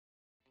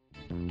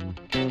Hi,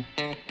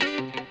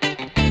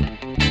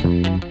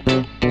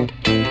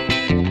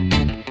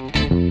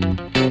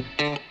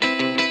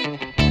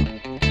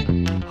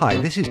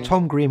 this is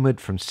Tom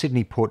Greenwood from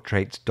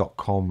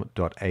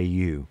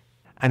sydneyportraits.com.au,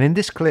 and in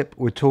this clip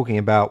we're talking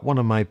about one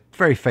of my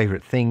very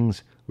favourite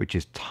things, which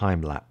is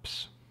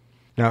time-lapse.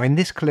 Now in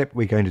this clip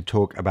we're going to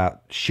talk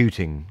about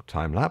shooting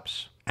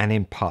time-lapse, and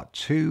in part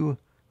 2,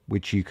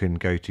 which you can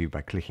go to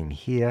by clicking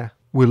here,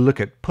 we'll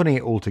look at putting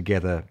it all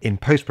together in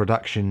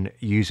post-production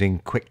using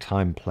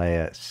QuickTime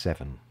Player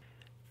 7.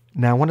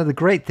 Now, one of the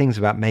great things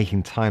about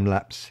making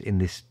time-lapse in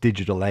this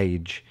digital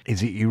age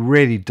is that you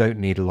really don't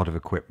need a lot of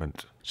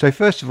equipment. So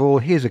first of all,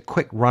 here's a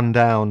quick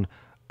rundown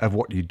of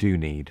what you do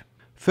need.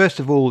 First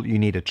of all, you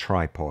need a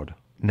tripod.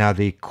 Now,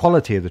 the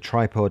quality of the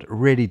tripod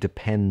really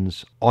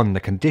depends on the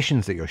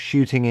conditions that you're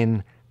shooting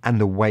in and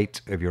the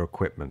weight of your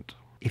equipment.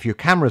 If your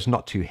camera's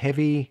not too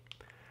heavy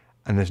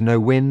and there's no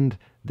wind,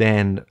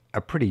 then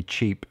a pretty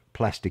cheap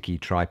plasticky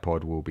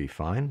tripod will be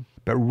fine.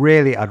 But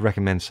really, I'd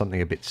recommend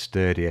something a bit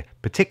sturdier,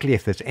 particularly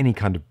if there's any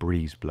kind of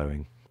breeze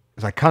blowing.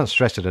 As I can't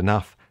stress it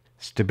enough,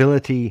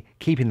 stability,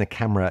 keeping the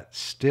camera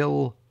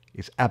still,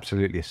 is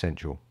absolutely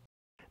essential.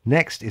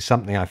 Next is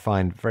something I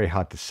find very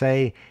hard to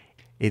say.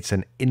 It's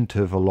an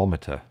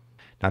intervalometer.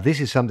 Now,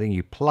 this is something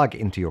you plug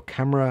into your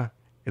camera.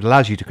 It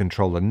allows you to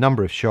control the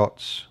number of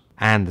shots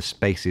and the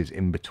spaces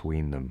in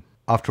between them.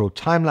 After all,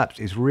 time-lapse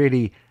is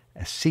really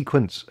a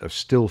sequence of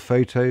still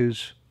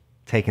photos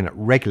taken at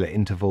regular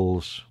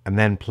intervals and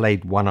then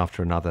played one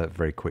after another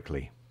very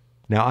quickly.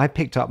 Now, I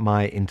picked up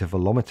my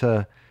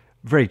intervalometer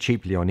very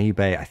cheaply on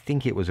eBay. I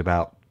think it was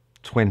about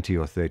 $20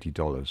 or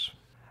 $30.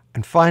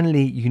 And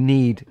finally, you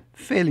need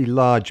fairly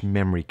large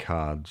memory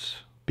cards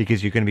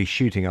because you're going to be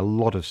shooting a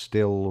lot of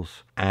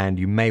stills and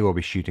you may well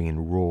be shooting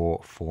in RAW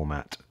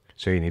format.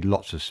 So you need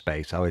lots of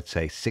space. I would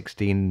say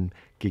 16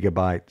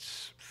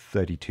 gigabytes,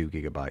 32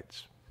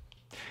 gigabytes.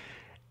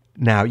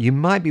 Now, you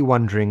might be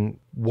wondering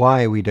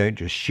why we don't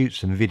just shoot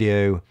some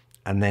video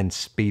and then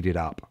speed it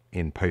up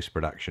in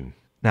post-production.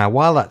 Now,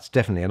 while that's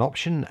definitely an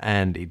option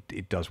and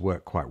it does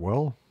work quite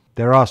well,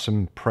 there are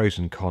some pros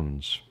and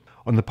cons.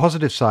 On the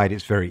positive side,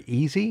 it's very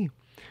easy.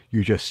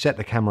 You just set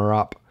the camera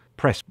up,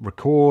 press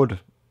record,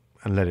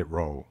 and let it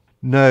roll.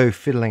 No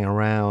fiddling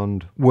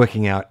around,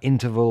 working out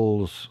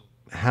intervals,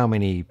 how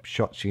many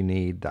shots you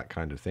need, that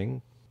kind of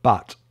thing.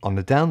 But on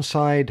the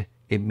downside,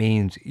 it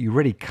means you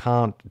really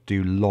can't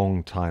do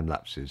long time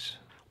lapses.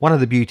 One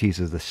of the beauties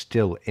of the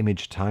still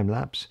image time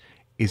lapse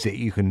is that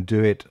you can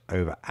do it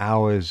over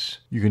hours,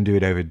 you can do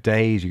it over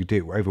days, you can do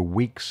it over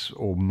weeks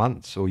or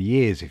months or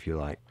years if you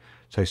like.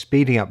 So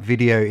speeding up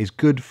video is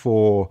good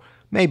for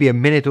maybe a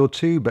minute or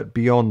two, but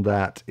beyond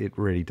that, it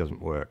really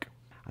doesn't work.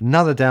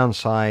 Another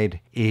downside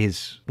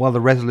is while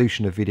the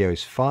resolution of video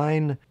is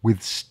fine,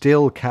 with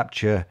still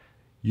capture,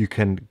 you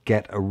can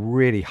get a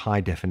really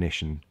high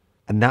definition.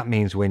 And that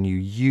means when you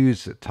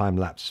use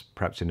time-lapse,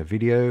 perhaps in a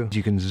video,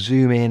 you can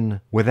zoom in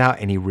without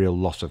any real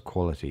loss of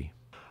quality.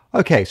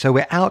 Okay, so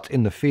we're out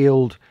in the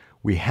field.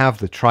 We have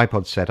the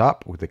tripod set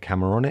up with the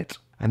camera on it.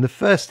 And the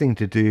first thing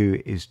to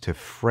do is to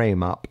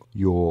frame up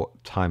your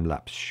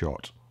time-lapse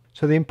shot.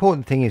 So the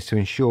important thing is to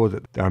ensure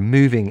that there are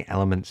moving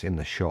elements in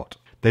the shot.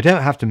 They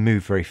don't have to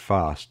move very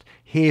fast.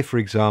 Here, for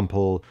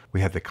example,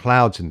 we have the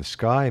clouds in the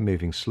sky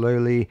moving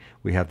slowly.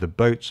 We have the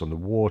boats on the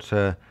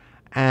water.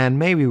 And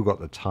maybe we've got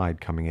the tide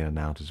coming in and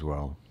out as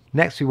well.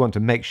 Next, we want to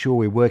make sure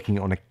we're working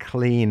on a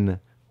clean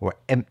or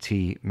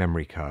empty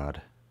memory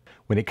card.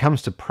 When it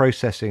comes to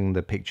processing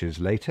the pictures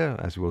later,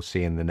 as we'll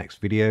see in the next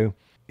video,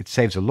 it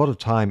saves a lot of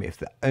time if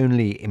the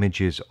only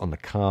images on the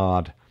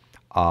card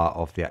are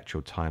of the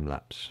actual time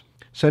lapse.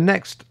 So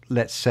next,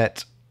 let's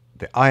set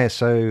the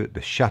ISO, the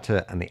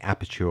shutter, and the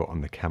aperture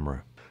on the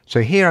camera.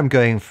 So here I'm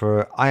going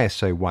for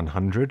ISO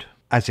 100,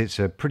 as it's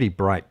a pretty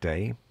bright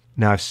day.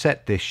 Now I've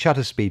set the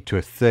shutter speed to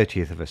a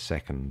 30th of a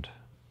second.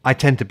 I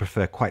tend to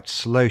prefer quite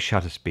slow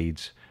shutter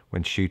speeds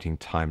when shooting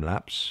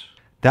time-lapse.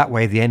 That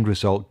way the end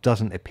result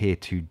doesn't appear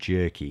too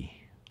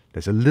jerky.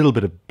 There's a little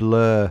bit of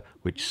blur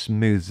which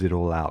smooths it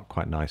all out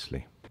quite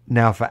nicely.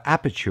 Now for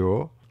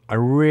aperture, I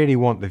really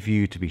want the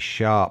view to be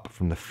sharp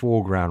from the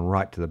foreground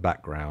right to the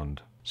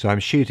background. So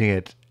I'm shooting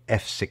at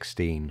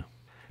f16.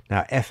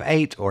 Now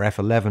f8 or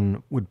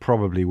f11 would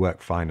probably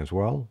work fine as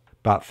well.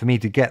 But for me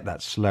to get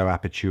that slow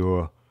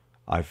aperture,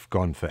 I've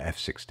gone for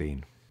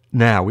f16.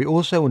 Now, we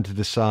also want to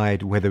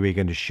decide whether we're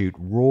going to shoot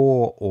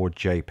RAW or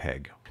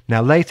JPEG.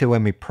 Now, later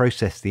when we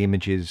process the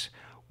images,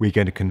 we're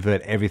going to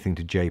convert everything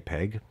to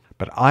JPEG.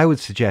 But I would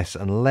suggest,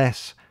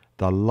 unless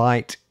the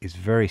light is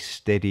very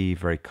steady,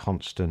 very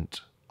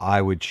constant,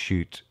 I would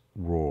shoot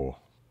RAW.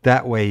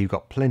 That way you've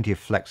got plenty of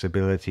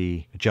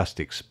flexibility, adjust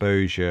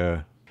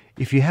exposure.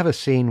 If you have a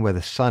scene where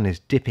the sun is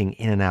dipping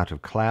in and out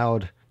of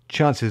cloud,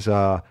 chances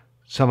are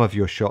some of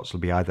your shots will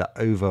be either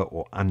over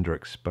or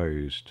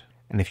underexposed.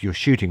 And if you're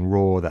shooting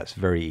RAW, that's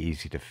very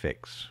easy to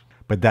fix.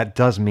 But that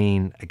does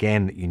mean,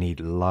 again, that you need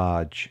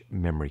large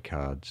memory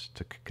cards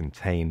to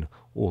contain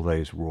all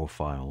those RAW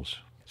files.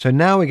 So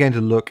now we're going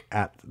to look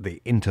at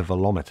the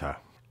intervalometer.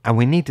 And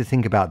we need to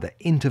think about the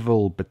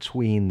interval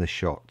between the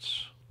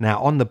shots.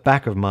 Now, on the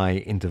back of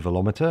my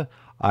intervalometer,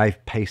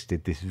 I've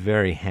pasted this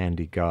very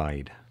handy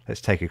guide.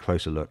 Let's take a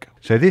closer look.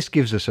 So this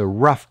gives us a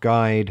rough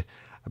guide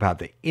about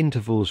the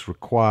intervals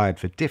required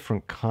for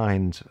different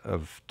kinds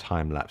of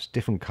time-lapse,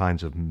 different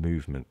kinds of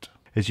movement.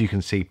 As you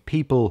can see,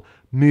 people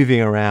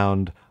moving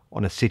around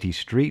on a city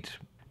street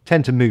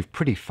tend to move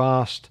pretty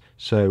fast,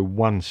 so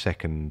 1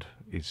 second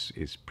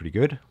is pretty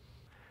good.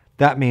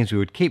 That means we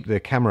would keep the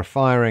camera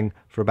firing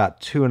for about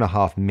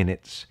 2.5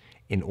 minutes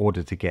in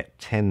order to get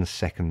 10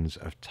 seconds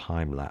of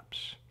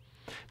time-lapse.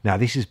 Now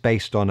this is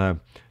based on a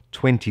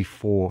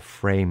 24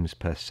 frames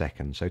per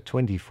second, so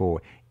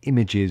 24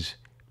 images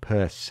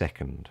per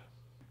second.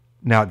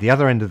 Now at the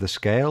other end of the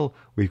scale,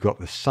 we've got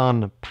the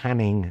sun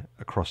panning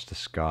across the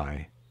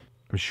sky.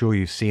 I'm sure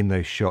you've seen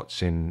those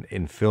shots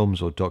in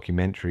films or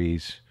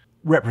documentaries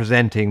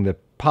representing the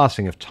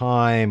passing of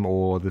time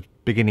or the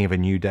beginning of a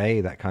new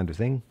day, that kind of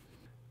thing.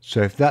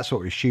 So if that's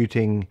what we're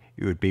shooting,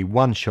 it would be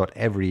one shot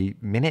every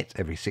minute,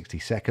 every 60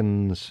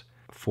 seconds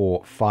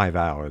for 5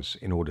 hours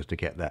in order to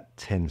get that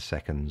 10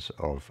 seconds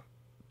of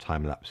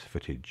time-lapse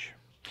footage.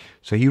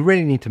 So you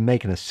really need to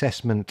make an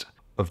assessment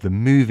of the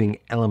moving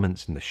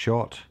elements in the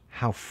shot,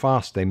 how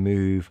fast they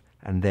move,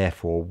 and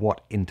therefore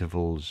what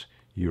intervals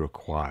you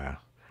require,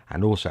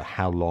 and also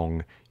how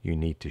long you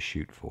need to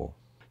shoot for.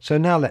 So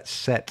now let's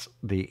set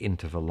the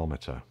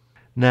intervalometer.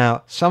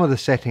 Now, some of the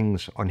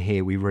settings on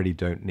here we really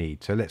don't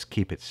need, so let's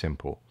keep it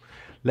simple.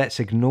 Let's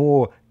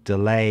ignore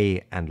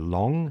delay and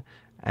long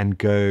and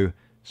go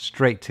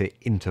straight to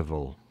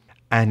interval.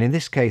 And in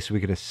this case, we're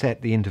going to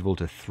set the interval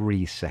to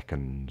 3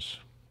 seconds.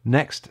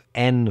 Next,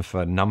 N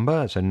for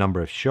number, so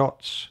number of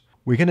shots.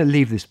 We're going to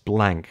leave this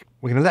blank.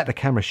 We're going to let the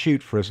camera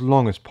shoot for as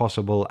long as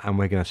possible, and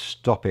we're going to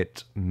stop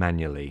it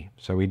manually.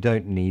 So we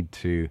don't need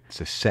to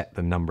set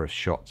the number of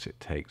shots it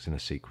takes in a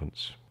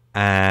sequence.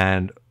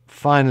 And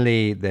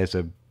finally, there's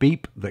a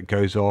beep that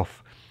goes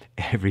off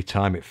every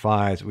time it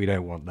fires. We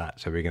don't want that,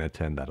 so we're going to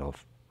turn that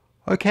off.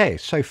 Okay,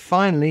 so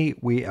finally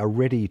we are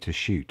ready to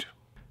shoot.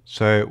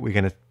 So we're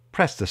going to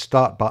press the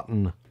start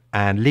button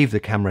and leave the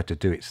camera to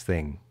do its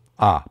thing.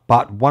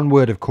 But one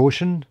word of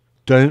caution,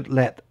 don't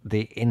let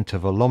the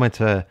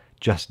intervalometer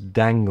just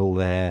dangle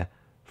there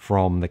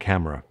from the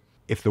camera.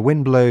 If the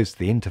wind blows,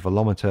 the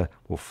intervalometer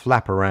will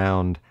flap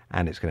around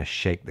and it's going to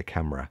shake the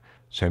camera.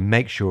 So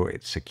make sure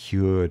it's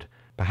secured,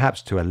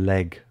 perhaps to a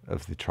leg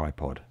of the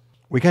tripod.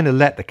 We're going to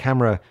let the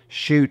camera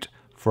shoot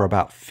for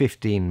about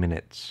 15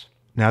 minutes.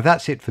 Now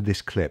that's it for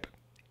this clip.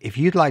 If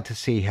you'd like to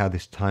see how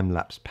this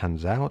time-lapse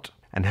pans out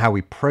and how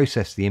we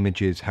process the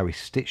images, how we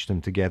stitch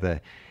them together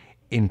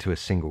into a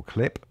single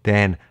clip,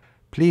 then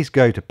please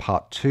go to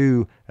part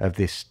 2 of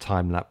this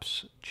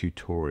time-lapse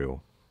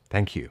tutorial.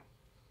 Thank you.